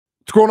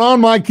What's going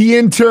on, Mike? The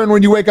Intern.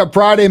 When you wake up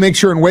Friday, make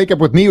sure and wake up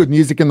with me with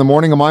music in the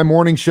morning on my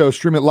morning show.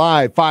 Stream it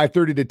live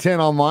 5:30 to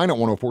 10 online at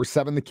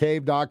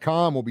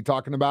 1047thecave.com. We'll be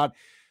talking about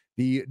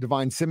the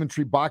Divine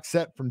Symmetry box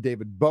set from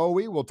David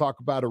Bowie. We'll talk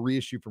about a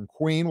reissue from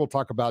Queen. We'll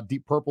talk about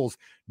Deep Purple's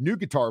new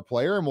guitar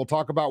player, and we'll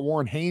talk about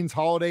Warren Haynes'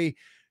 holiday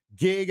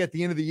gig at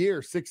the end of the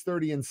year,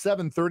 6:30 and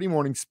 7:30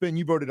 morning spin.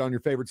 You voted on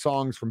your favorite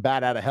songs from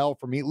Bad Outta Hell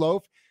for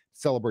Meatloaf.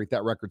 Celebrate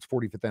that record's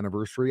 45th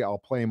anniversary. I'll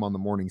play him on the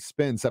morning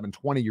spin.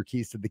 7:20, your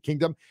keys to the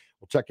kingdom.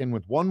 We'll check in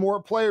with one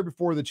more player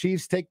before the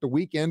Chiefs take the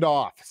weekend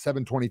off.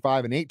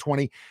 7:25 and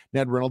 8:20,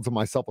 Ned Reynolds and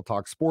myself will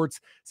talk sports.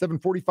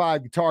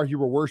 7:45, Guitar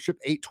Hero Worship.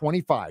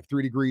 8:25,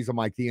 3 Degrees on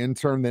Mike the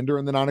Intern. Then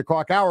during the 9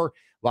 o'clock hour,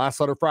 Last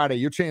Letter Friday,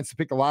 your chance to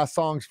pick the last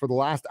songs for the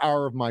last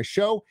hour of my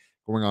show.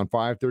 Going on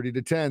 5:30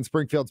 to 10,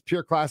 Springfield's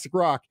Pure Classic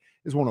Rock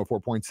is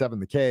 104.7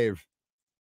 The Cave.